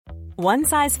One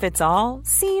size fits all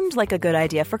seemed like a good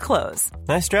idea for clothes.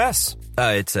 Nice dress.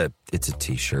 It's a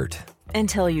t-shirt.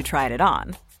 Until you tried it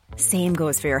on. Same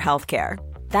goes for your healthcare.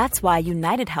 That's why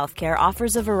United Healthcare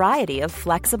offers a variety of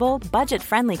flexible,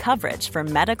 budget-friendly coverage for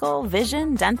medical,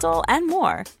 vision, dental, and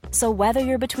more. So whether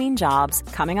you're between jobs,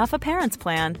 coming off a parent's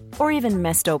plan, or even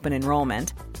missed open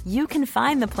enrollment, you can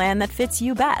find the plan that fits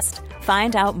you best.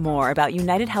 Find out more about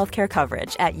United Healthcare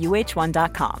coverage at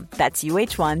uh1.com. That's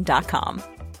uh1.com.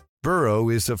 Burrow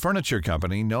is a furniture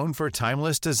company known for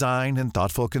timeless design and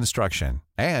thoughtful construction,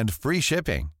 and free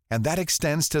shipping, and that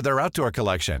extends to their outdoor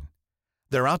collection.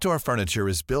 Their outdoor furniture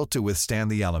is built to withstand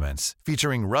the elements,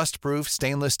 featuring rust-proof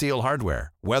stainless steel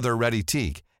hardware, weather-ready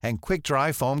teak, and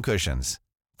quick-dry foam cushions.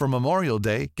 For Memorial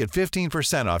Day, get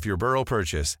 15% off your Burrow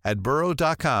purchase at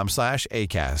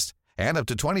burrow.com/ACAST and up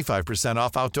to 25%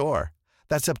 off outdoor.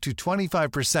 That's up to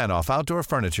 25% off outdoor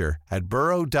furniture at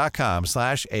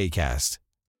burrow.com/ACAST.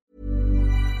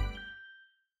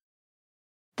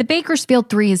 The Bakersfield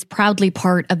 3 is proudly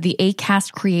part of the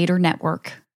ACAST Creator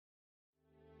Network.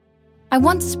 I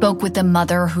once spoke with a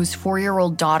mother whose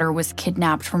 4-year-old daughter was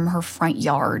kidnapped from her front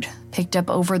yard, picked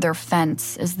up over their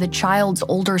fence as the child's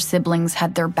older siblings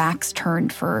had their backs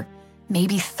turned for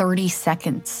maybe 30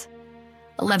 seconds.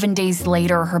 11 days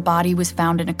later, her body was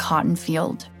found in a cotton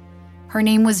field. Her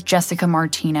name was Jessica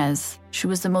Martinez. She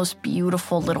was the most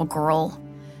beautiful little girl.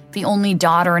 The only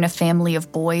daughter in a family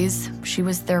of boys, she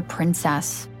was their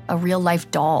princess, a real-life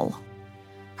doll.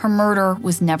 Her murder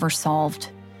was never solved.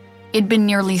 It'd been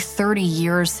nearly 30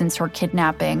 years since her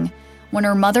kidnapping when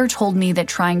her mother told me that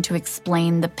trying to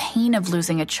explain the pain of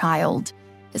losing a child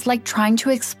is like trying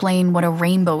to explain what a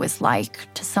rainbow is like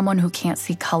to someone who can't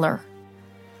see color.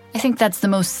 I think that's the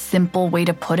most simple way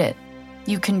to put it.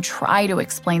 You can try to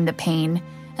explain the pain,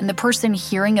 and the person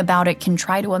hearing about it can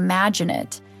try to imagine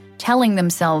it, telling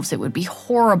themselves it would be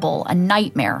horrible, a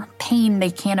nightmare, pain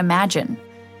they can't imagine.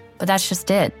 But that's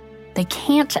just it. They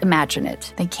can't imagine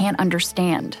it. They can't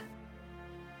understand.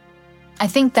 I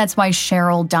think that's why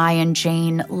Cheryl, Di, and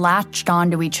Jane latched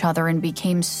onto each other and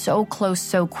became so close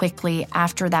so quickly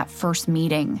after that first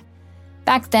meeting.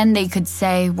 Back then, they could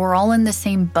say, we're all in the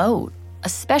same boat,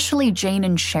 especially Jane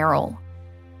and Cheryl.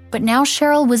 But now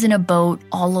Cheryl was in a boat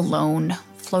all alone,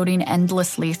 floating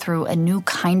endlessly through a new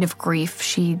kind of grief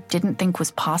she didn't think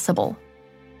was possible.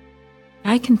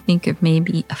 I can think of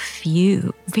maybe a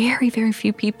few, very, very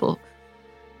few people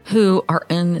who are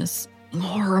in this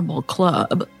horrible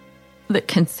club that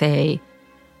can say,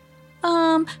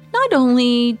 not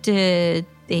only did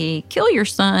they kill your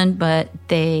son, but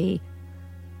they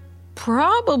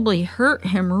probably hurt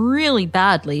him really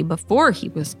badly before he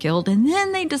was killed, and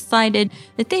then they decided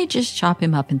that they'd just chop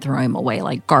him up and throw him away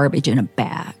like garbage in a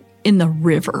bag in the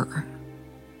river.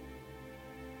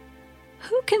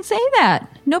 Who can say that?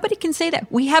 Nobody can say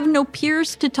that. We have no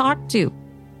peers to talk to.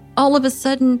 All of a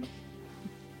sudden,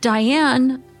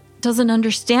 Diane doesn't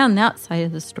understand that side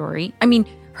of the story. I mean,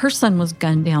 her son was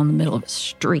gunned down the middle of a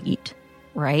street,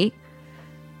 right?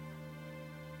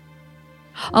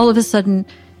 All of a sudden,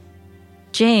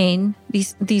 Jane,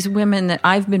 these women that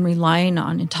I've been relying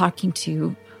on and talking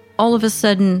to, all of a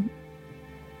sudden,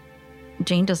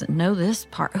 Jane doesn't know this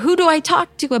part. Who do I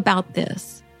talk to about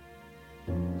this?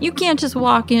 You can't just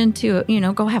walk into,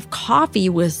 go have coffee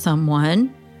with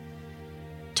someone,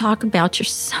 talk about your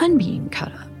son being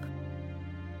cut up.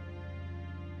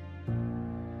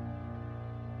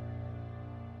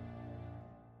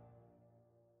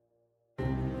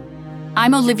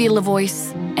 I'm Olivia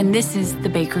LaVoice, and this is The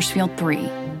Bakersfield 3.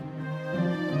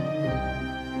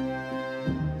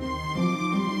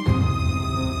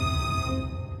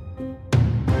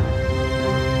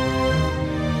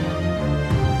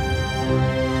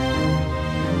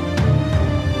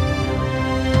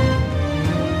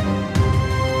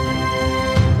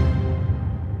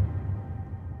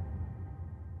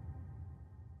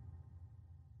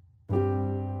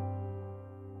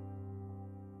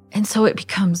 And so it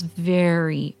becomes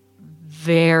very,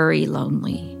 very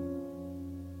lonely.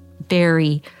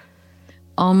 Very,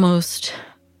 almost,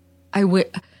 I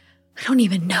don't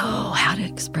even know how to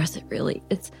express it really.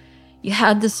 You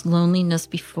had this loneliness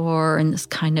before and this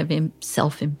kind of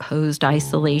self-imposed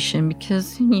isolation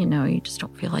because, you just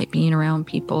don't feel like being around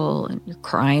people and you're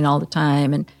crying all the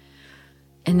time. And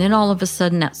then all of a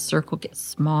sudden that circle gets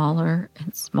smaller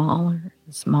and smaller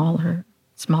and smaller and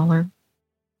smaller.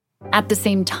 At the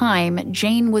same time,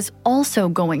 Jane was also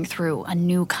going through a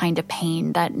new kind of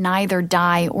pain that neither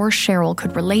Di or Cheryl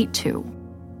could relate to.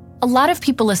 A lot of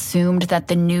people assumed that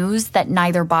the news that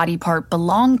neither body part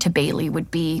belonged to Bailey would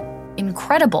be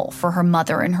incredible for her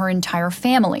mother and her entire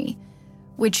family.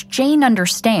 which Jane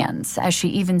understands, as she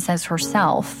even says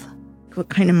herself. What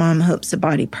kind of mom hopes a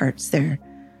body part's their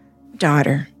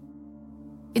daughter?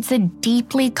 It's a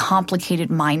deeply complicated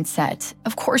mindset.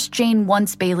 Of course, Jane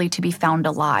wants Bailey to be found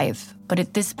alive, but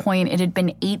at this point, it had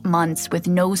been 8 months with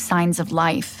no signs of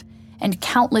life, and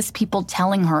countless people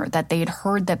telling her that they had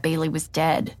heard that Bailey was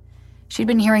dead. She'd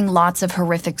been hearing lots of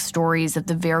horrific stories of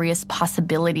the various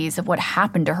possibilities of what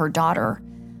happened to her daughter,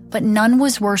 but none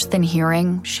was worse than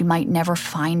hearing she might never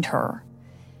find her.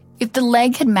 If the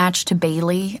leg had matched to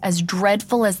Bailey, as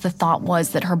dreadful as the thought was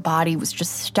that her body was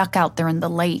just stuck out there in the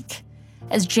lake,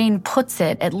 as Jane puts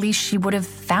it, at least she would have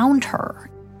found her.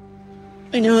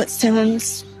 I know it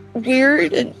sounds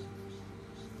weird, and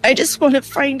I just want to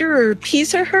find her or a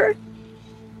piece of her.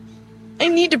 I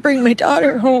need to bring my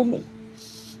daughter home.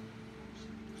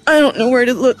 I don't know where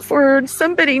to look for her, and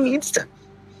somebody needs to,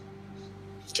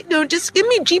 just give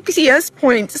me GPS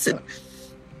points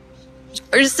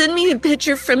or send me a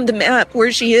picture from the map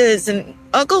where she is, and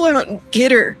I'll go out and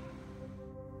get her.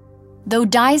 Though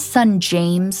Di's son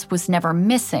James was never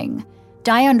missing,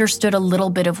 Di understood a little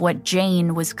bit of what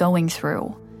Jane was going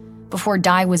through. Before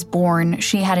Di was born,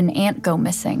 she had an aunt go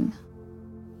missing.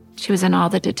 She was in all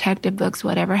the detective books,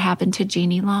 whatever happened to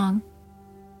Jeannie Long.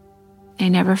 They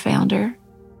never found her.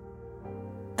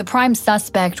 The prime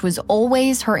suspect was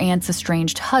always her aunt's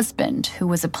estranged husband, who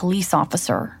was a police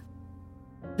officer.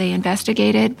 They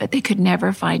investigated, but they could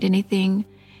never find anything.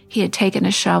 He had taken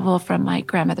a shovel from my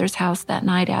grandmother's house that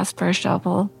night, asked for a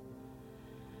shovel.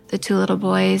 The 2 little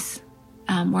boys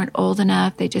weren't old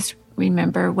enough. They just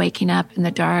remember waking up in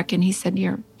the dark, and he said,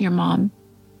 your mom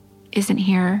isn't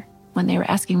here, when they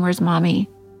were asking, where's Mommy?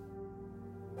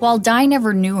 While Di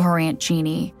never knew her Aunt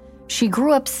Jeannie, she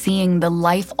grew up seeing the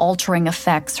life-altering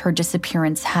effects her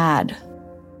disappearance had.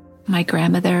 My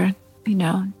grandmother,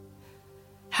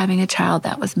 having a child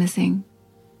that was missing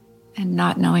and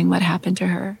not knowing what happened to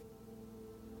her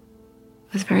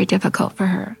was very difficult for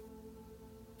her.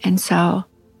 And so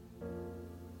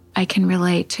I can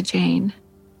relate to Jane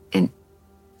in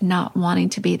not wanting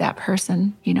to be that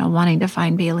person, wanting to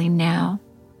find Bailey now.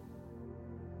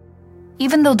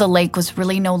 Even though the lake was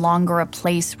really no longer a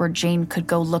place where Jane could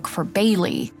go look for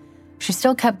Bailey, she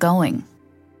still kept going.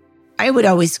 I would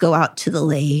always go out to the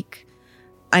lake.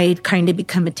 I had kind of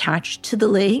become attached to the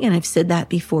lake, and I've said that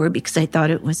before because I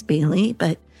thought it was Bailey,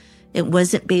 but it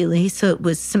wasn't Bailey, so it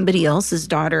was somebody else's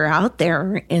daughter out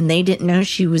there, and they didn't know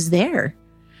she was there.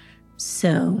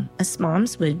 So us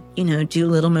moms would, do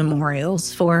little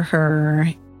memorials for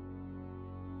her.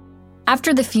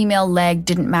 After the female leg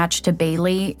didn't match to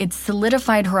Bailey, it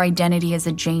solidified her identity as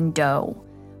a Jane Doe.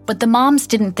 But the moms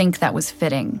didn't think that was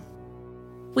fitting.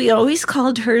 We always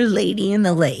called her Lady in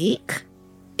the Lake.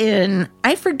 And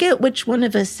I forget which one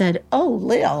of us said, oh,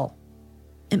 Lil.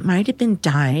 It might have been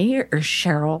Di or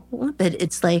Cheryl, but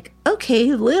it's like,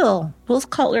 okay, Lil. We'll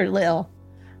call her Lil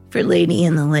for Lady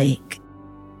in the Lake.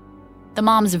 The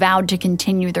moms vowed to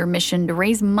continue their mission to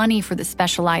raise money for the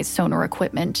specialized sonar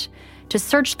equipment, to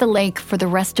search the lake for the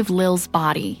rest of Lil's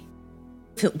body.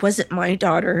 If it wasn't my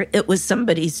daughter, it was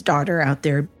somebody's daughter out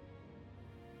there.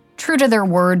 True to their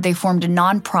word, they formed a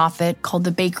nonprofit called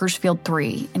the Bakersfield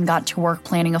 3 and got to work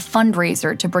planning a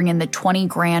fundraiser to bring in the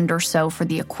 $20,000 or so for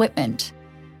the equipment.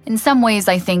 In some ways,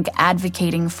 I think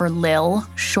advocating for Lil,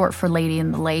 short for Lady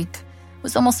in the Lake,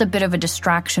 was almost a bit of a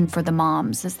distraction for the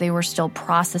moms as they were still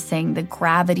processing the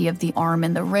gravity of the arm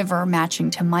in the river matching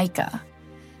to Micah.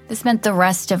 This meant the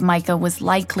rest of Micah was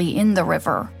likely in the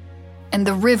river, and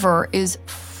the river is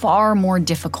far more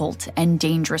difficult and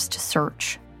dangerous to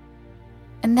search.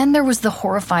 And then there was the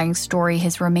horrifying story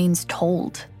his remains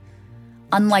told.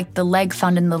 Unlike the leg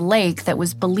found in the lake that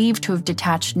was believed to have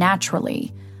detached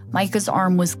naturally, Micah's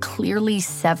arm was clearly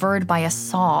severed by a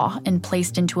saw and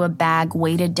placed into a bag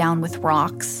weighted down with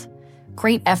rocks.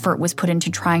 Great effort was put into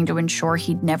trying to ensure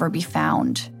he'd never be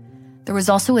found. There was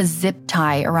also a zip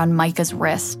tie around Micah's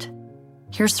wrist.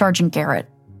 Here's Sergeant Garrett.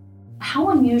 How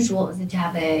unusual is it to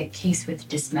have a case with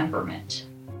dismemberment?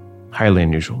 Highly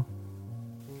unusual.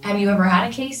 Have you ever had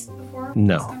a case before?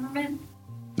 No. Dismemberment?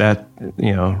 That,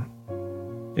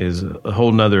 is a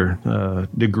whole nother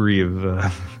degree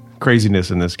of craziness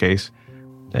in this case.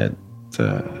 That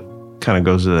kind of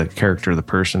goes to the character of the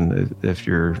person. If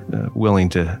you're willing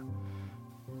to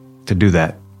do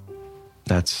that,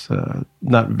 that's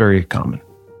not very common.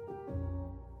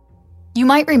 You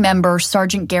might remember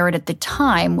Sergeant Garrett at the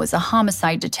time was a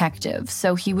homicide detective,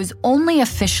 so he was only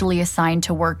officially assigned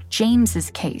to work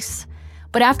James's case.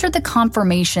 But after the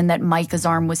confirmation that Micah's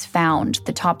arm was found,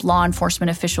 the top law enforcement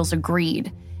officials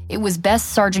agreed it was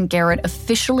best Sergeant Garrett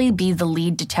officially be the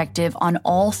lead detective on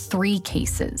all 3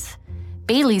 cases.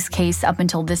 Bailey's case up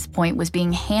until this point was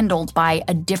being handled by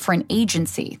a different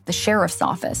agency, the sheriff's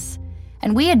office.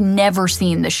 And we had never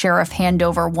seen the sheriff hand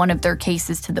over one of their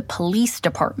cases to the police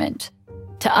department.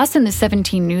 To us in the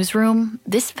 17 newsroom,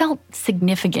 this felt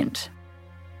significant.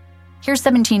 Here's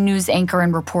 17 News anchor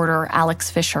and reporter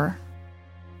Alex Fisher.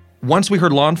 Once we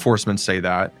heard law enforcement say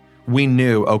that, we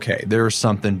knew, okay, there's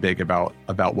something big about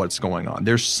what's going on.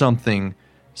 There's something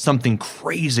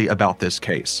crazy about this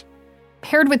case.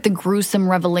 Paired with the gruesome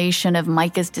revelation of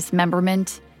Micah's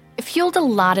dismemberment, it fueled a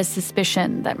lot of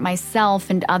suspicion that myself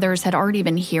and others had already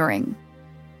been hearing.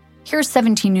 Here's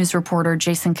 17 News reporter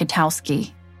Jason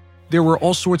Katowski. There were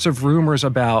all sorts of rumors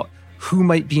about who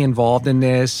might be involved in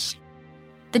this.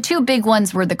 The two big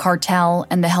ones were the cartel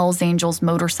and the Hells Angels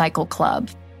Motorcycle Club.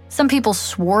 Some people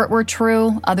swore it were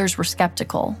true, others were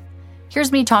skeptical.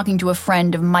 Here's me talking to a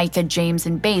friend of Micah, James,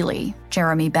 and Bailey,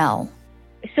 Jeremy Bell.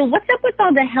 So what's up with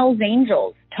all the Hells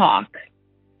Angels talk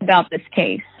about this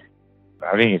case?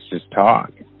 I think it's just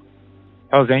talk.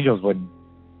 Hells Angels would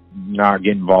not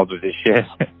get involved with this shit.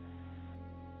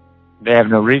 They have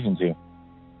no reason to.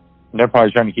 They're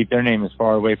probably trying to keep their name as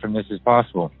far away from this as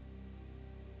possible.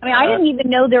 I mean, I didn't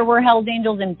even know there were Hells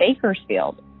Angels in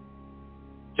Bakersfield.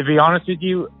 To be honest with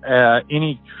you,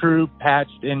 any true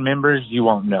patched-in members, you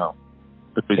won't know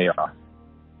who they are.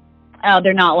 Oh,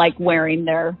 they're not like wearing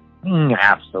their...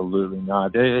 Absolutely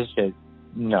not. This shit,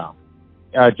 no.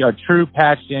 A true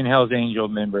patched-in Hells Angel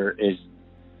member is,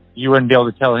 you wouldn't be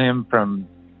able to tell him from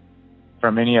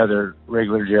any other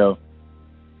regular Joe.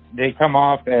 They come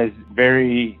off as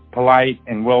very polite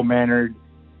and well-mannered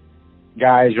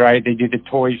guys, right? They do the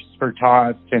toys for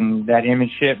tots and that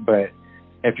image shit, but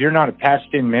if you're not a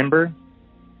patched-in member,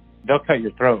 they'll cut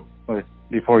your throat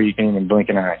before you can even blink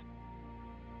an eye.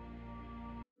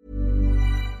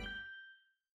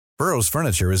 Burrow's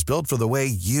furniture is built for the way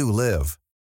you live.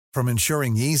 From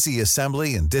ensuring easy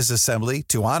assembly and disassembly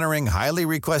to honoring highly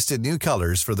requested new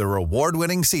colors for their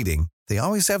award-winning seating, they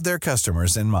always have their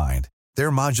customers in mind.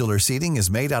 Their modular seating is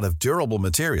made out of durable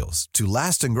materials to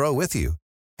last and grow with you.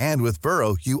 And with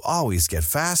Burrow, you always get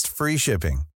fast, free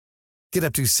shipping. Get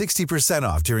up to 60%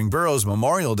 off during Burrow's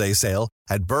Memorial Day sale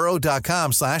at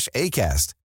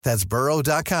burrow.com/ACAST. That's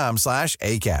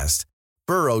burrow.com/ACAST.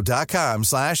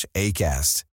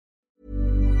 burrow.com/ACAST.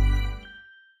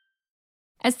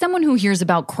 As someone who hears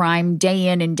about crime day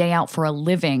in and day out for a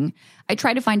living, I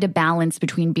try to find a balance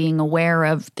between being aware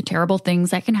of the terrible things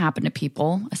that can happen to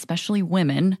people, especially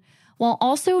women, while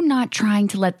also not trying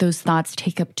to let those thoughts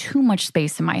take up too much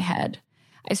space in my head.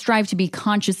 I strive to be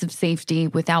conscious of safety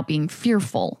without being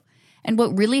fearful. And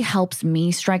what really helps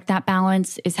me strike that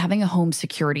balance is having a home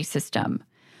security system.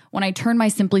 When I turn my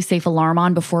Simply Safe alarm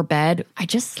on before bed, I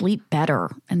just sleep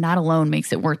better, and that alone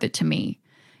makes it worth it to me.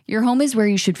 Your home is where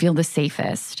you should feel the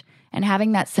safest, and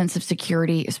having that sense of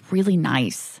security is really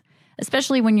nice,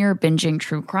 especially when you're binging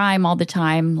true crime all the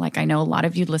time, like I know a lot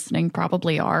of you listening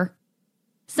probably are.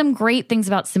 Some great things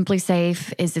about Simply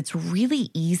Safe is it's really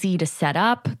easy to set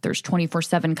up. There's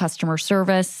 24/7 customer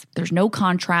service, there's no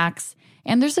contracts,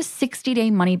 and there's a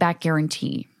 60-day money-back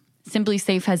guarantee. Simply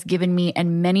Safe has given me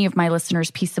and many of my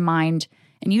listeners peace of mind,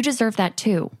 and you deserve that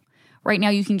too. Right now,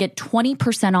 you can get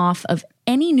 20% off of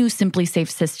any new Simply Safe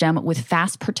system with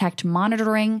Fast Protect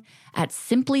monitoring at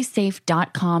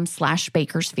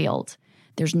simplysafe.com/Bakersfield.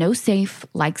 There's no safe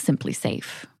like Simply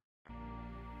Safe.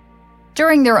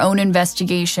 During their own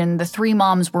investigation, the three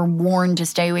moms were warned to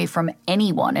stay away from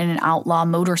anyone in an outlaw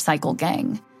motorcycle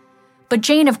gang. But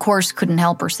Jane, of course, couldn't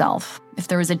help herself. If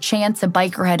there was a chance a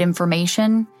biker had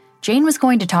information, Jane was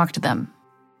going to talk to them.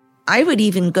 I would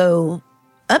even go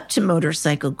up to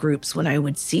motorcycle groups when I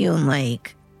would see them,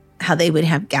 like how they would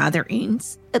have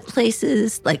gatherings at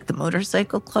places like the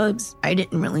motorcycle clubs. I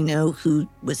didn't really know who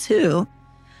was who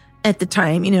at the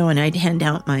time, and I'd hand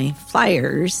out my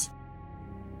flyers.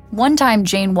 One time,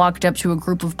 Jane walked up to a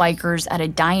group of bikers at a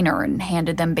diner and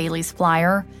handed them Bailey's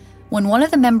flyer when one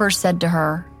of the members said to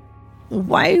her,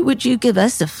 "Why would you give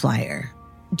us a flyer?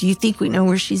 Do you think we know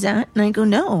where she's at?" And I go,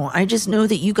 "No, I just know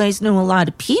that you guys know a lot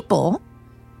of people.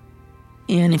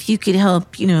 And if you could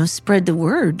help, spread the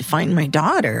word to find my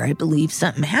daughter, I believe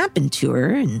something happened to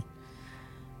her," and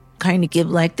kind of give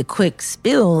like the quick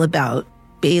spill about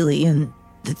Bailey and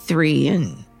the three.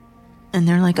 And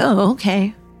they're like, "Oh,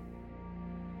 okay."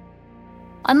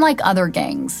 Unlike other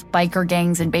gangs, biker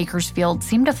gangs in Bakersfield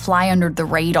seemed to fly under the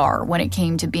radar when it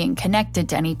came to being connected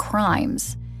to any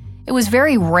crimes. It was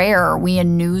very rare we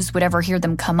in news would ever hear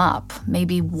them come up,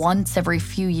 maybe once every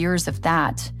few years if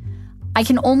that. I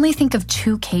can only think of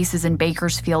 2 cases in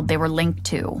Bakersfield they were linked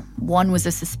to. One was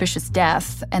a suspicious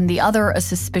death, and the other a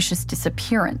suspicious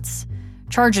disappearance.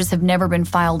 Charges have never been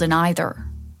filed in either.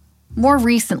 More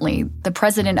recently, the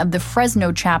president of the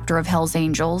Fresno chapter of Hells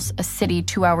Angels, a city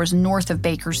 2 hours north of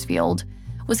Bakersfield,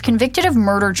 was convicted of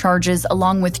murder charges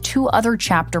along with 2 other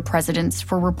chapter presidents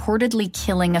for reportedly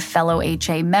killing a fellow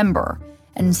HA member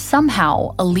and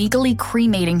somehow illegally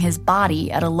cremating his body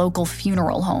at a local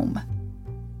funeral home.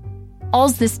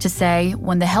 All's this to say,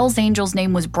 when the Hells Angels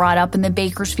name was brought up in the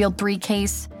Bakersfield 3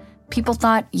 case, people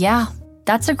thought, yeah,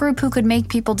 that's a group who could make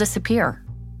people disappear.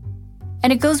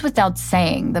 And it goes without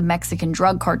saying, the Mexican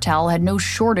drug cartel had no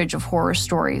shortage of horror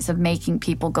stories of making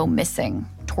people go missing,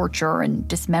 torture, and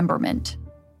dismemberment.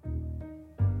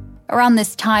 Around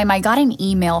this time, I got an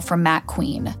email from Matt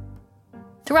Queen.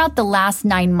 Throughout the last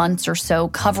 9 months or so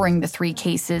covering the 3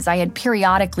 cases, I had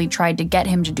periodically tried to get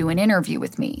him to do an interview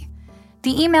with me.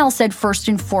 The email said first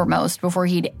and foremost, before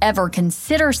he'd ever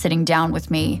consider sitting down with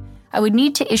me, I would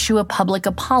need to issue a public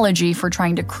apology for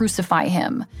trying to crucify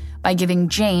him by giving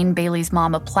Jane, Bailey's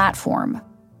mom, a platform.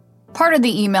 Part of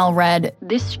the email read,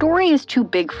 "This story is too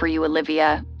big for you,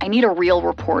 Olivia. I need a real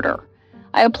reporter.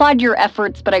 I applaud your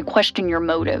efforts, but I question your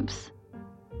motives."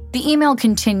 The email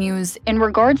continues, "In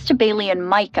regards to Bailey and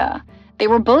Micah, they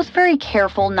were both very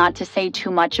careful not to say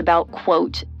too much about,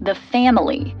 quote, the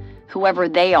family, whoever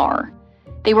they are.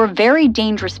 They were very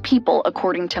dangerous people,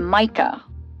 according to Micah.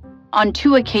 On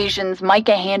 2 occasions,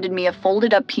 Micah handed me a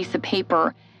folded-up piece of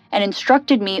paper and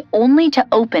instructed me only to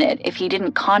open it if he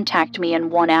didn't contact me in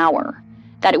 1 hour,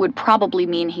 that it would probably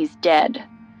mean he's dead.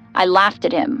 I laughed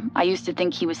at him. I used to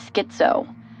think he was schizo.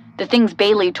 The things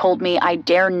Bailey told me I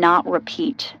dare not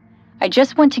repeat. I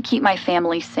just want to keep my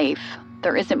family safe.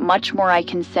 There isn't much more I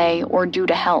can say or do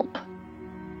to help."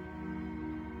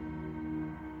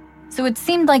 So it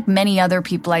seemed like many other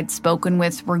people I'd spoken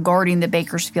with regarding the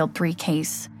Bakersfield 3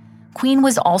 case, Queen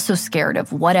was also scared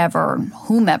of whatever,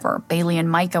 whomever Bailey and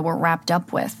Micah were wrapped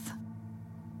up with.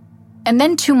 And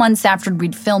then 2 months after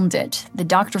we'd filmed it, the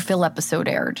Dr. Phil episode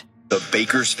aired. The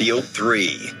Bakersfield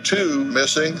 3. 2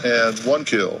 missing and 1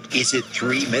 killed. Is it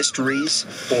 3 mysteries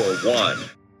or 1?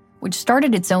 Which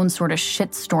started its own sort of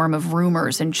shitstorm of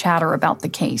rumors and chatter about the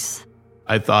case.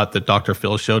 I thought that Dr.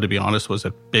 Phil's show, to be honest, was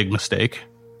a big mistake.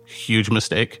 Huge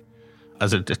mistake.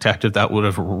 As a detective, that would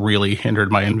have really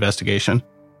hindered my investigation.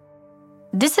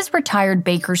 This is retired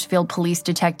Bakersfield Police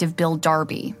Detective Bill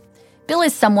Darby. Bill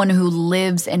is someone who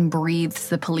lives and breathes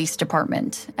the police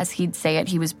department. As he'd say it,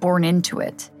 he was born into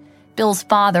it. Bill's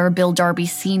father, Bill Darby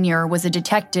Sr., was a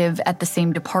detective at the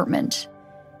same department.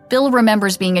 Bill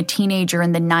remembers being a teenager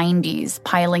in the 90s,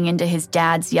 piling into his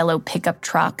dad's yellow pickup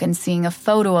truck and seeing a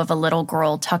photo of a little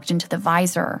girl tucked into the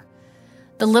visor.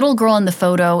 The little girl in the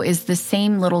photo is the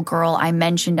same little girl I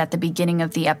mentioned at the beginning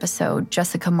of the episode,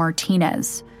 Jessica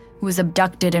Martinez, who was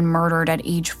abducted and murdered at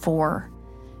age 4.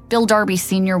 Bill Darby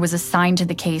Sr. was assigned to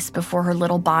the case before her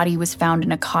little body was found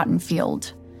in a cotton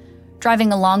field.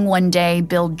 Driving along one day,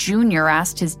 Bill Jr.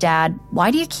 asked his dad,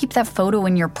 "Why do you keep that photo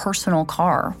in your personal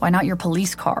car? Why not your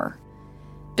police car?"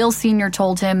 Bill Sr.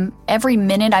 told him, "Every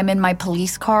minute I'm in my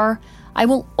police car, I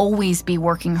will always be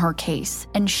working her case,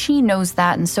 and she knows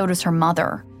that, and so does her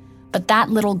mother. But that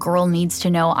little girl needs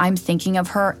to know I'm thinking of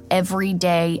her every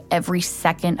day, every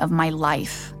second of my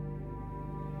life."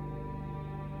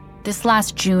 This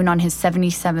last June, on his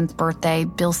 77th birthday,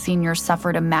 Bill Sr.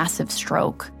 suffered a massive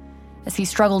stroke. As he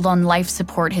struggled on life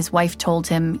support, his wife told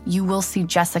him, "You will see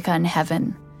Jessica in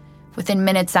heaven." Within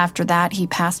minutes after that, he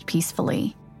passed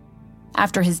peacefully.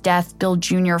 After his death, Bill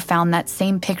Jr. found that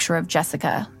same picture of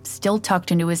Jessica, still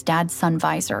tucked into his dad's sun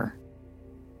visor.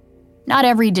 Not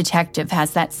every detective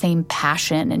has that same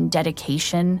passion and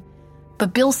dedication,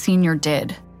 but Bill Sr.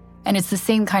 did, and it's the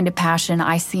same kind of passion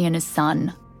I see in his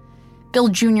son. Bill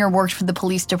Jr. worked for the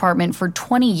police department for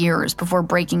 20 years before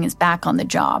breaking his back on the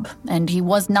job, and he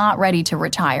was not ready to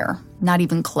retire, not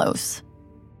even close.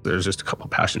 There's just a couple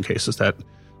passion cases that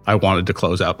I wanted to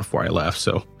close out before I left,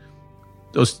 so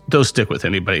those stick with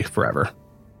anybody forever.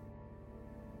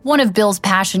 One of Bill's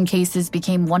passion cases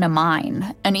became one of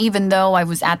mine, and even though I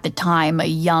was at the time a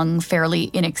young, fairly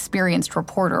inexperienced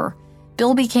reporter,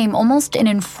 Bill became almost an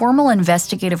informal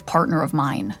investigative partner of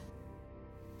mine.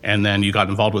 And then you got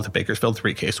involved with the Bakersfield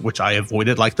 3 case, which I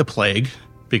avoided like the plague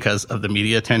because of the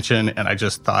media attention. And I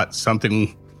just thought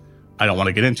something, I don't want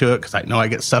to get into it because I know I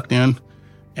get sucked in,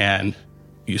 and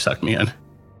you sucked me in.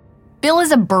 Bill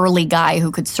is a burly guy who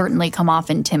could certainly come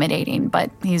off intimidating, but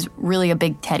he's really a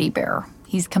big teddy bear.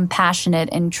 He's compassionate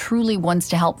and truly wants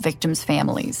to help victims'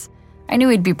 families. I knew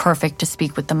he'd be perfect to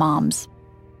speak with the moms.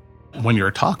 When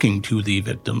you're talking to the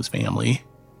victim's family,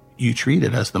 you treat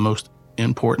it as the most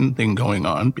important thing going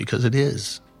on because it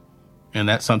is. And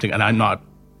that's something, and I'm not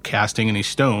casting any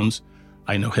stones.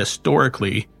 I know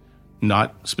historically,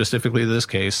 not specifically this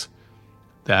case,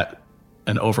 that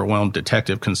an overwhelmed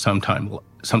detective can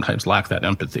sometimes lack that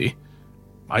empathy.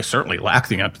 I certainly lack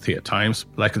the empathy at times,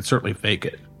 but I can certainly fake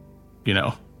it. You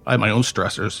know, I had my own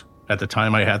stressors. At the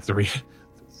time, I had three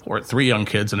young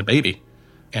kids and a baby,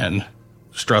 and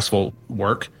stressful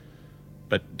work.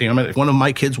 But damn it, if one of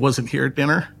my kids wasn't here at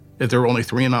dinner, if there were only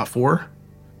 3 and not 4,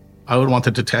 I would want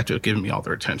the detective giving me all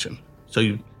their attention.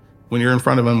 So when you're in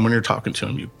front of him, when you're talking to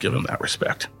him, you give him that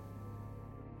respect.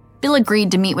 Bill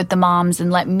agreed to meet with the moms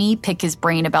and let me pick his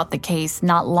brain about the case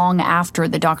not long after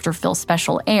the Dr. Phil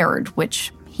special aired,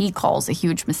 which he calls a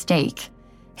huge mistake.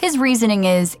 His reasoning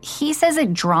is he says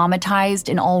it dramatized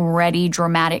an already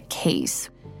dramatic case,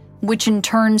 which in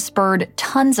turn spurred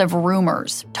tons of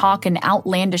rumors, talk, and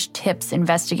outlandish tips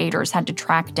investigators had to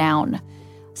track down.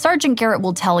 Sergeant Garrett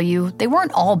will tell you they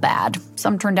weren't all bad.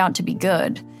 Some turned out to be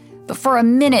good. But for a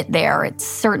minute there, it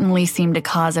certainly seemed to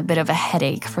cause a bit of a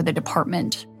headache for the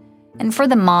department. And for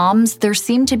the moms, there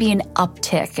seemed to be an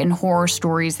uptick in horror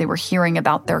stories they were hearing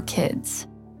about their kids.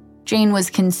 Jane was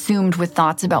consumed with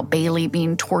thoughts about Bailey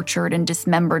being tortured and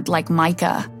dismembered like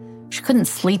Micah. She couldn't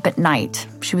sleep at night.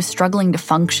 She was struggling to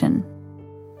function.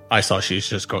 I saw she's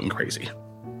just going crazy.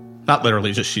 Not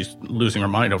literally, just she's losing her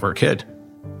mind over her kid,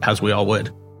 as we all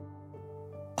would.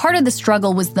 Part of the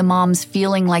struggle was the moms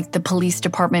feeling like the police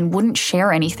department wouldn't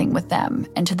share anything with them.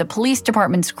 And to the police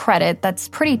department's credit, that's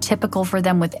pretty typical for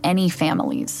them with any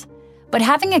families. But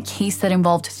having a case that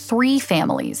involved 3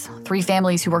 families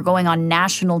who were going on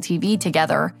national TV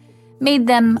together, made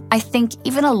them, I think,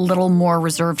 even a little more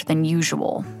reserved than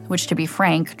usual, which, to be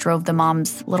frank, drove the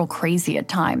moms a little crazy at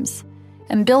times.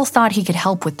 And Bill thought he could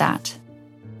help with that.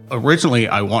 Originally,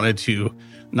 I wanted to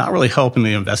not really help in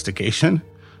the investigation,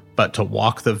 but to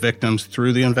walk the victims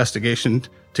through the investigation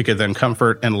to give them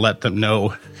comfort and let them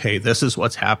know, hey, this is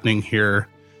what's happening here.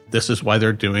 This is why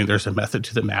there's a method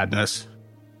to the madness.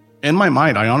 In my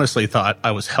mind, I honestly thought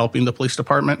I was helping the police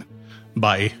department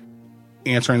by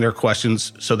answering their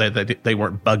questions so that they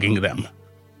weren't bugging them,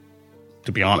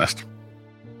 to be honest.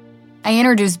 I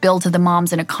introduced Bill to the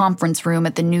moms in a conference room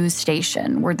at the news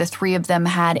station where the 3 of them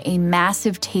had a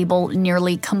massive table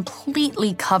nearly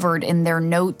completely covered in their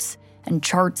notes and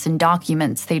charts and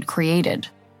documents they'd created.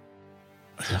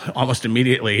 Almost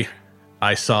immediately,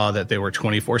 I saw that they were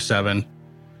 24/7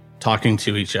 talking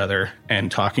to each other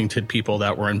and talking to people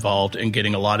that were involved and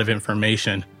getting a lot of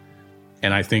information.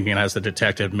 And I'm thinking as a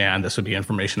detective, man, this would be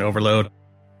information overload.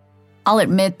 I'll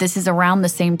admit this is around the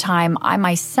same time I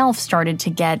myself started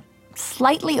to get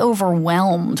slightly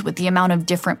overwhelmed with the amount of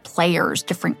different players,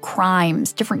 different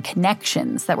crimes, different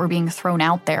connections that were being thrown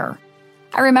out there.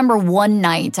 I remember one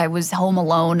night I was home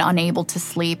alone, unable to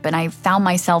sleep, and I found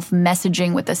myself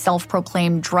messaging with a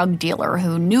self-proclaimed drug dealer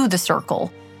who knew the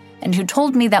circle and who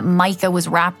told me that Micah was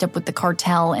wrapped up with the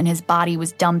cartel and his body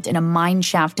was dumped in a mine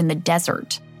shaft in the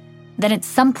desert. Then at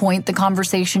some point, the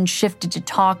conversation shifted to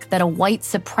talk that a white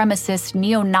supremacist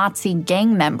neo-Nazi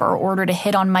gang member ordered a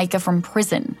hit on Micah from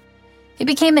prison. It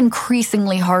became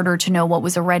increasingly harder to know what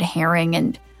was a red herring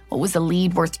and what was a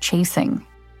lead worth chasing.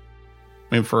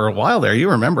 I mean, for a while there, you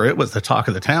remember it was the talk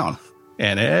of the town.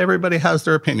 And everybody has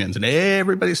their opinions, and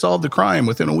everybody solved the crime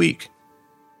within a week.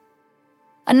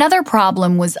 Another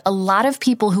problem was a lot of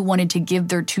people who wanted to give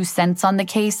their 2 cents on the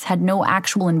case had no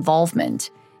actual involvement.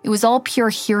 It was all pure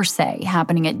hearsay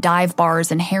happening at dive bars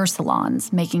and hair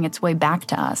salons, making its way back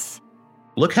to us.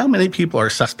 Look how many people are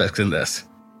suspects in this.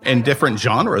 And different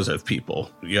genres of people.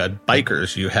 You had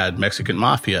bikers, you had Mexican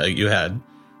mafia, you had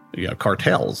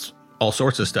cartels, all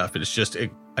sorts of stuff. It's just,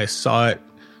 I saw it,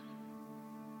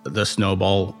 the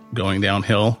snowball going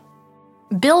downhill.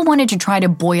 Bill wanted to try to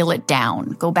boil it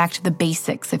down, go back to the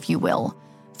basics, if you will.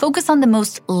 Focus on the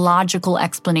most logical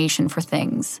explanation for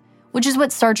things, which is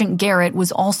what Sergeant Garrett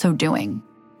was also doing.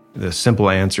 The simple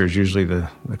answer is usually the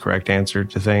correct answer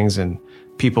to things, and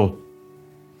people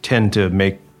tend to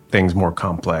make things more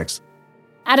complex.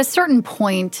 At a certain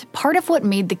point, part of what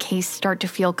made the case start to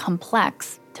feel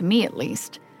complex, to me at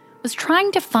least, was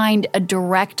trying to find a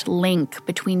direct link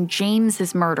between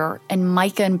James's murder and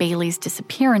Micah and Bailey's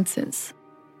disappearances.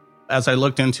 As I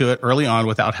looked into it early on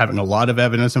without having a lot of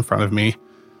evidence in front of me,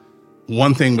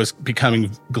 one thing was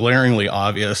becoming glaringly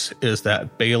obvious is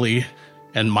that Bailey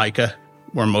and Micah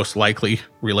were most likely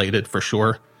related for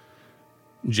sure.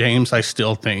 James, I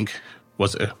still think,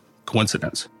 was a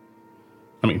coincidence.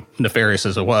 I mean, nefarious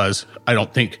as it was, I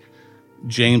don't think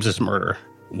James's murder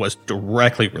was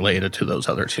directly related to those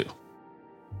other 2.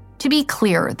 To be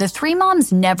clear, the 3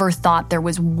 moms never thought there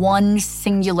was one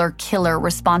singular killer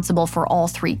responsible for all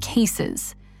 3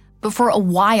 cases. But for a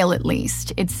while at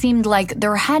least, it seemed like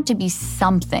there had to be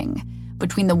something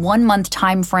between the 1-month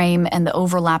time frame and the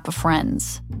overlap of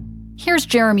friends. Here's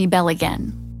Jeremy Bell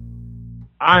again.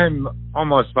 I'm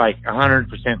almost like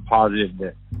 100% positive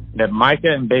that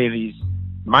Micah and Bailey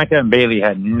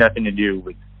had nothing to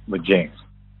do with James.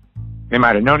 They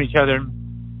might have known each other,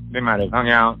 they might have hung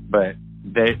out, but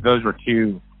those were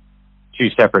two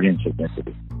separate incidents.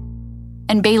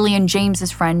 And Bailey and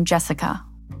James's friend, Jessica.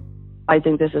 I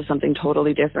think this is something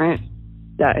totally different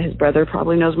that his brother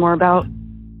probably knows more about.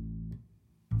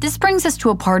 This brings us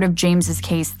to a part of James's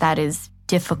case that is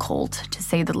difficult, to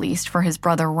say the least, for his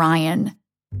brother Ryan.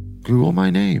 Google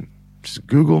my name. Just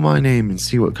Google my name and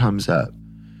see what comes up.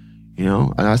 You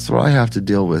know, and that's what I have to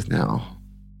deal with now.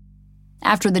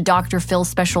 After the Dr. Phil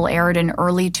special aired in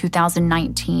early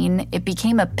 2019, it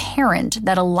became apparent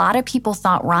that a lot of people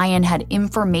thought Ryan had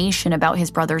information about his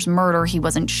brother's murder he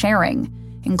wasn't sharing,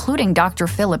 including Dr.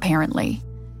 Phil apparently.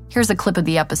 Here's a clip of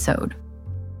the episode.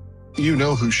 You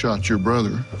know who shot your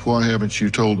brother. Why haven't you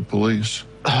told the police?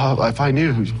 If I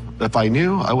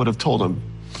knew, I would have told him.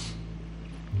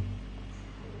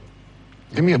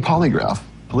 Give me a polygraph,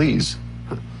 please.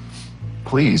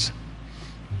 Please.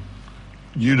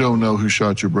 You don't know who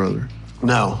shot your brother?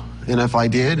 No. And if I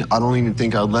did, I don't even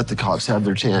think I'd let the cops have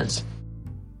their chance.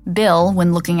 Bill,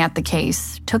 when looking at the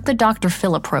case, took the Dr.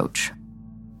 Phil approach.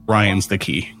 Ryan's the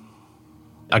key.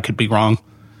 I could be wrong.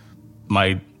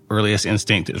 My earliest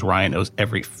instinct is Ryan knows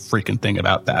every freaking thing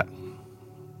about that.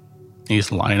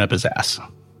 He's lining up his ass.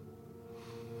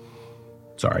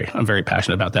 Sorry, I'm very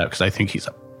passionate about that because I think he's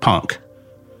a punk.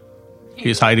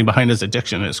 He's hiding behind his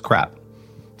addiction and his crap.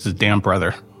 It's his damn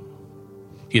brother.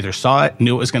 He either saw it,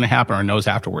 knew it was going to happen, or knows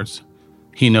afterwards.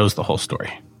 He knows the whole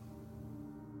story.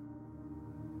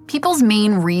 People's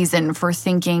main reason for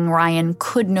thinking Ryan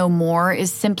could know more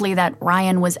is simply that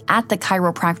Ryan was at the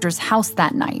chiropractor's house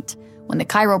that night when the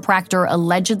chiropractor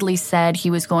allegedly said he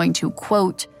was going to,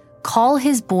 quote, call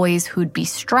his boys who'd be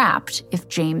strapped if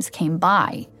James came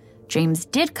by. James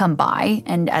did come by,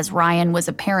 and as Ryan was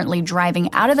apparently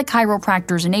driving out of the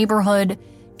chiropractor's neighborhood,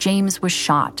 James was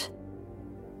shot.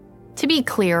 To be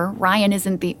clear, Ryan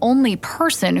isn't the only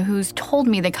person who's told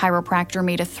me the chiropractor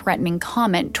made a threatening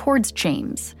comment towards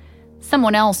James.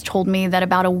 Someone else told me that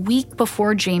about a week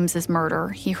before James's murder,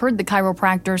 he heard the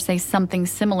chiropractor say something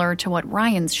similar to what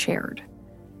Ryan's shared.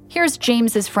 Here's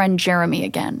James's friend Jeremy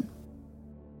again.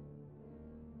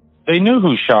 They knew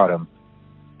who shot him.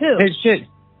 Who? It's just,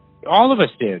 all of us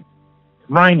did.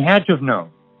 Ryan had to have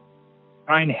known.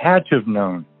 Ryan had to have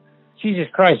known. Jesus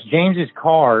Christ, James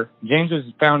was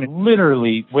found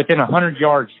literally within 100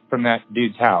 yards from that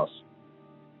dude's house.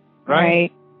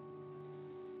 Right?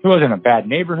 He wasn't in a bad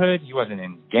neighborhood. He wasn't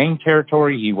in gang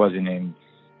territory. It was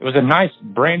a nice,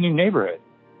 brand new neighborhood.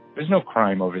 There's no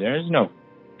crime over there. There's no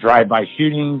drive-by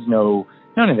shootings,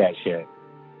 none of that shit.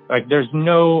 Like, there's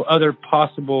no other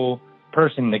possible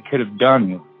person that could have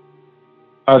done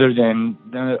other than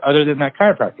that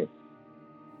chiropractor.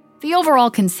 The overall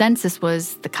consensus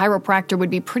was the chiropractor would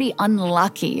be pretty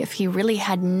unlucky if he really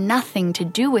had nothing to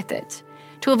do with it.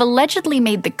 To have allegedly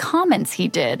made the comments he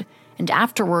did, and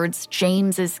afterwards,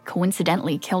 James is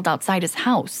coincidentally killed outside his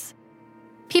house.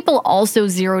 People also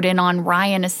zeroed in on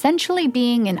Ryan essentially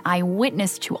being an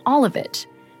eyewitness to all of it.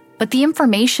 But the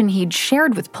information he'd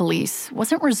shared with police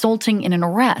wasn't resulting in an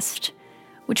arrest,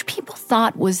 which people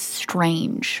thought was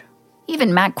strange.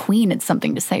 Even Matt Queen had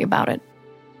something to say about it.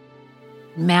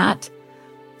 Matt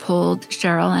pulled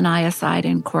Cheryl and I aside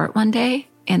in court one day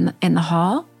in the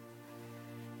hall,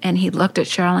 and he looked at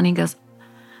Cheryl and he goes,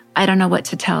 I don't know what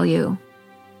to tell you.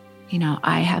 You know,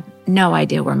 I have no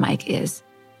idea where Mike is.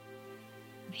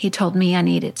 He told me I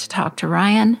needed to talk to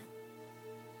Ryan.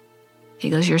 He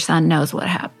goes, your son knows what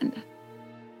happened.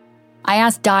 I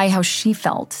asked Di how she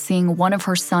felt seeing one of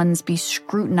her sons be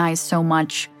scrutinized so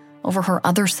much over her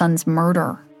other son's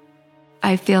murder.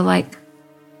 I feel like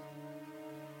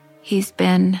he's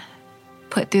been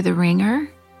put through the ringer.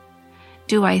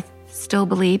 Do I still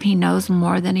believe he knows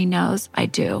more than he knows? I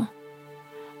do.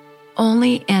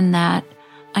 Only in that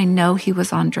I know he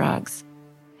was on drugs.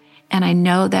 And I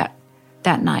know that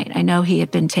night, I know he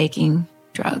had been taking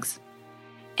drugs.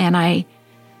 And I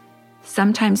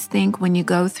sometimes think when you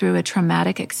go through a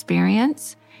traumatic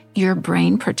experience, your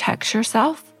brain protects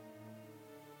yourself.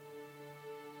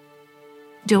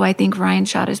 Do I think Ryan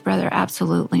shot his brother?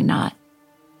 Absolutely not.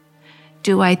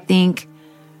 Do I think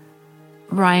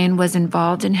Ryan was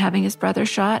involved in having his brother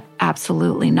shot?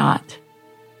 Absolutely not.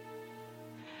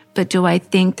 But do I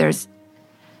think there's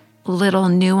little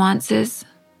nuances?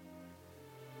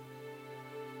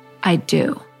 I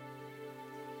do.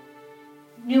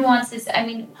 nuances? I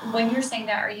mean, when you're saying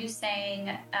that, are you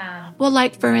saying... well,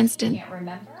 like, for instance... He can't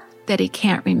remember? That he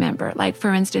can't remember. Like,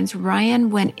 for instance, Ryan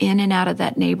went in and out of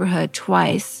that neighborhood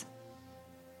twice,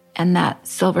 and that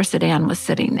silver sedan was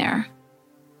sitting there.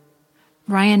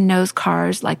 Ryan knows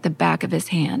cars like the back of his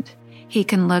hand. He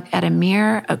can look at a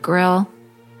mirror, a grill,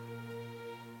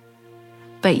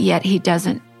 but yet he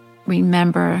doesn't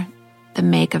remember the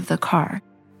make of the car.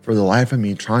 For the life of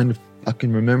me, trying to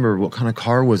fucking remember what kind of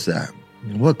car was that?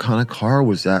 What kind of car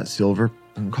was that silver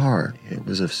car? It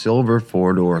was a silver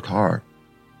 4-door car,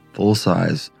 full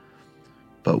size.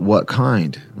 But what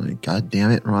kind? Like, God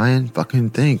damn it, Ryan,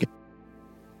 fucking think.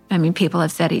 I mean, people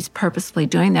have said he's purposefully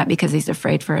doing that because he's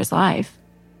afraid for his life.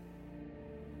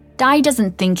 Di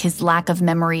doesn't think his lack of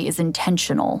memory is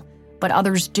intentional, but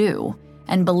others do,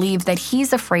 and believe that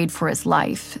he's afraid for his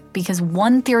life because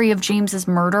one theory of James's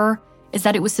murder is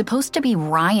that it was supposed to be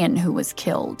Ryan who was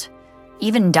killed.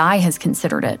 Even Di has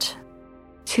considered it.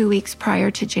 2 weeks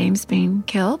prior to James being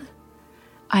killed,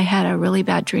 I had a really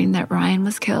bad dream that Ryan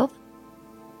was killed.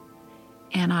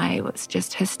 And I was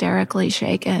just hysterically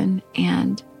shaken.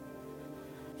 And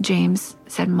James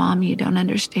said, "Mom, you don't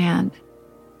understand."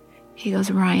 He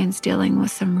goes, "Ryan's dealing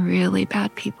with some really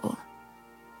bad people."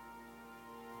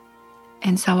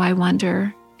 And so I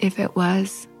wonder if it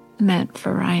was meant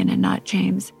for Ryan and not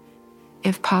James.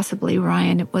 If possibly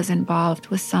Ryan was involved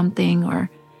with something or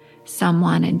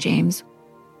someone and James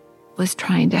was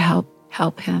trying to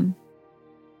help him.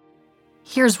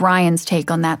 Here's Ryan's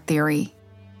take on that theory.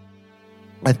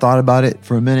 I thought about it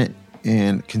for a minute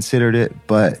and considered it,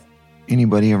 but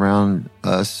anybody around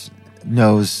us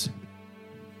knows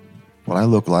what I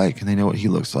look like, and they know what he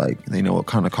looks like, and they know what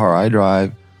kind of car I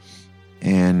drive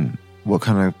and what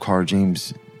kind of car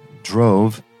James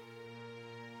drove.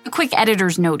 A quick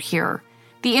editor's note here.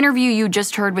 The interview you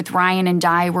just heard with Ryan and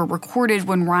Di were recorded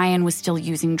when Ryan was still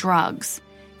using drugs.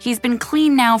 He's been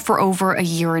clean now for over a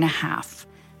year and a half,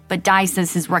 but Di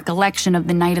says his recollection of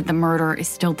the night of the murder is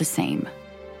still the same.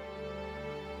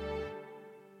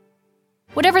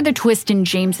 Whatever the twist in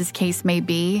James's case may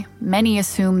be, many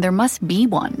assume there must be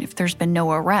one if there's been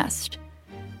no arrest.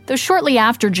 Though shortly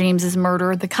after James's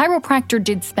murder, the chiropractor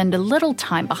did spend a little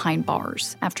time behind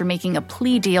bars after making a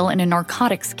plea deal in a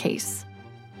narcotics case.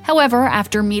 However,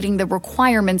 after meeting the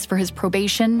requirements for his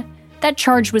probation, that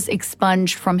charge was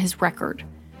expunged from his record.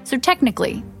 So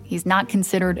technically, he's not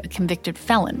considered a convicted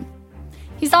felon.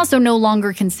 He's also no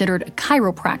longer considered a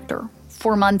chiropractor.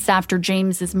 4 months after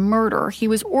James's murder, he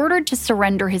was ordered to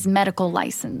surrender his medical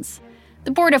license.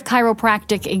 The Board of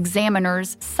Chiropractic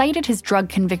Examiners cited his drug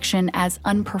conviction as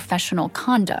unprofessional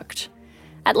conduct.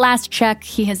 At last check,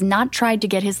 he has not tried to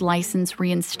get his license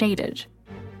reinstated.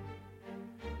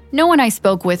 No one I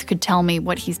spoke with could tell me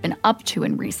what he's been up to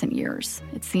in recent years.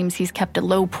 It seems he's kept a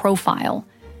low profile,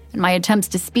 and my attempts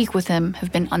to speak with him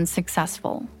have been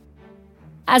unsuccessful.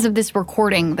 As of this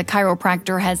recording, the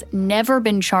chiropractor has never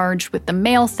been charged with the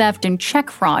mail theft and check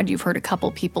fraud you've heard a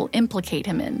couple people implicate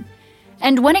him in.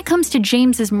 And when it comes to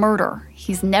James's murder,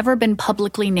 he's never been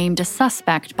publicly named a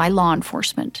suspect by law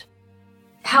enforcement.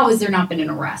 How has there not been an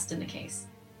arrest in the case?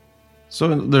 So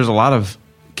there's a lot of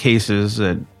cases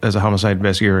that, as a homicide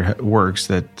investigator works,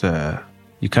 that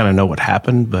you kind of know what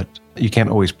happened, but you can't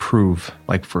always prove,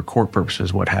 like for court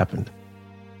purposes, what happened.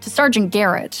 To Sergeant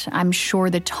Garrett, I'm sure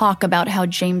the talk about how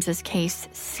James's case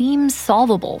seems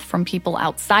solvable from people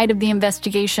outside of the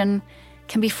investigation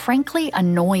can be frankly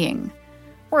annoying.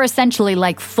 We're essentially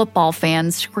like football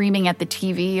fans screaming at the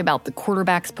TV about the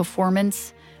quarterback's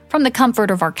performance from the comfort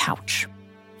of our couch.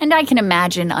 And I can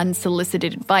imagine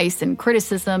unsolicited advice and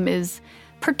criticism is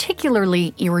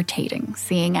particularly irritating,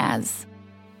 seeing as...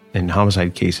 In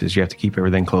homicide cases, you have to keep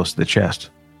everything close to the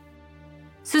chest.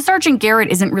 So Sergeant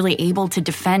Garrett isn't really able to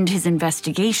defend his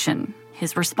investigation.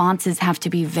 His responses have to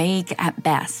be vague at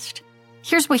best.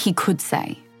 Here's what he could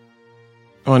say.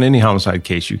 Well, in any homicide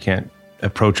case, you can't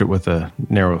approach it with a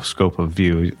narrow scope of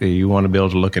view. You want to be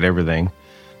able to look at everything.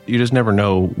 You just never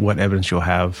know what evidence you'll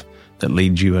have that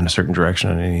leads you in a certain direction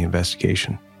in any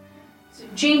investigation. So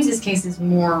James's case is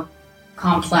more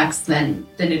complex than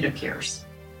it appears.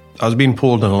 I was being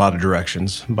pulled in a lot of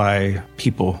directions by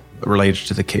people related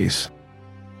to the case.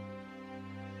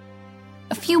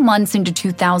 A few months into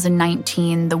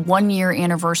 2019, the one-year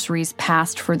anniversaries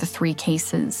passed for the 3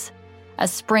 cases.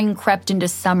 As spring crept into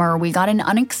summer, we got an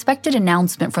unexpected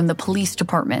announcement from the police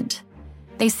department.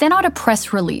 They sent out a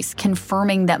press release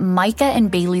confirming that Micah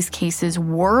and Bailey's cases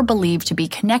were believed to be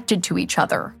connected to each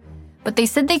other, but they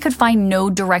said they could find no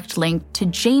direct link to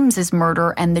James's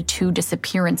murder and the 2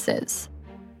 disappearances.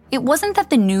 It wasn't that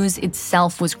the news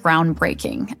itself was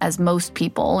groundbreaking, as most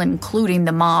people, including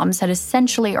the moms, had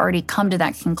essentially already come to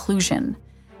that conclusion.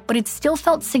 But it still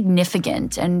felt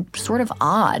significant and sort of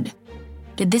odd.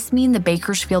 Did this mean the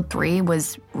Bakersfield 3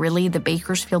 was really the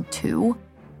Bakersfield 2?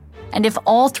 And if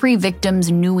all 3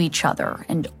 victims knew each other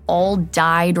and all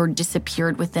died or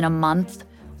disappeared within a month,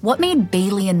 what made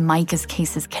Bailey and Micah's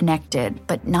cases connected,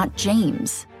 but not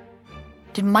James?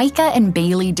 Did Micah and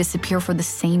Bailey disappear for the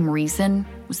same reason?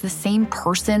 Was the same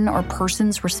person or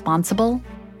persons responsible?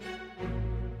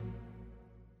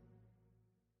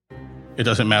 It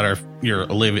doesn't matter if you're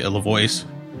Olivia LaVoice,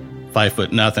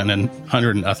 5'0" and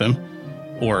 100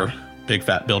 or big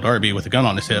fat Bill Darby with a gun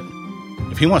on his hip.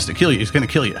 If he wants to kill you, he's going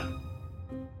to kill you.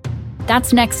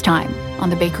 That's next time on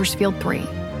the Bakersfield 3.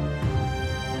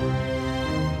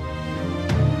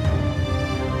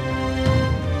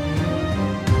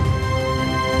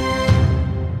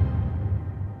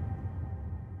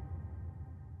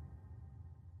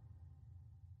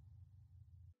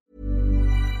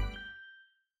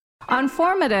 On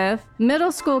Formative,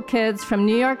 middle school kids from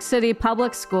New York City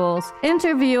public schools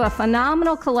interview a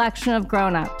phenomenal collection of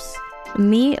grown-ups.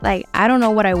 Me, I don't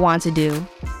know what I want to do.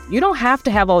 You don't have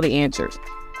to have all the answers.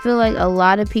 I feel like a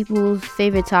lot of people's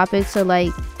favorite topics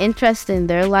are interest in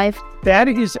their life. That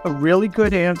is a really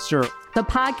good answer. The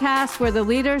podcast where the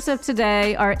leaders of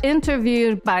today are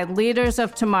interviewed by leaders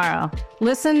of tomorrow.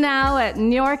 Listen now at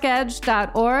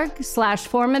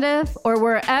newyorkedge.org/formative or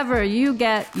wherever you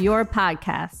get your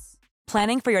podcasts.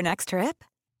 Planning for your next trip?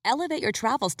 Elevate your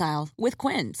travel style with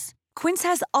Quince. Quince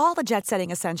has all the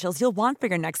jet-setting essentials you'll want for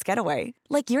your next getaway,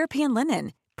 like European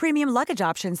linen, premium luggage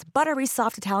options, buttery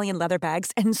soft Italian leather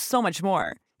bags, and so much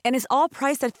more. And is all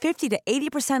priced at 50 to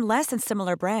 80% less than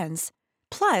similar brands.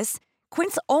 Plus,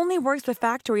 Quince only works with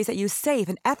factories that use safe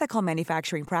and ethical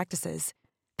manufacturing practices.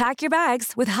 Pack your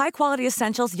bags with high-quality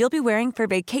essentials you'll be wearing for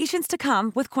vacations to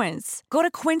come with Quince. Go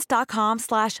to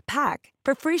quince.com/pack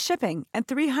for free shipping and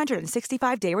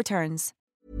 365-day returns.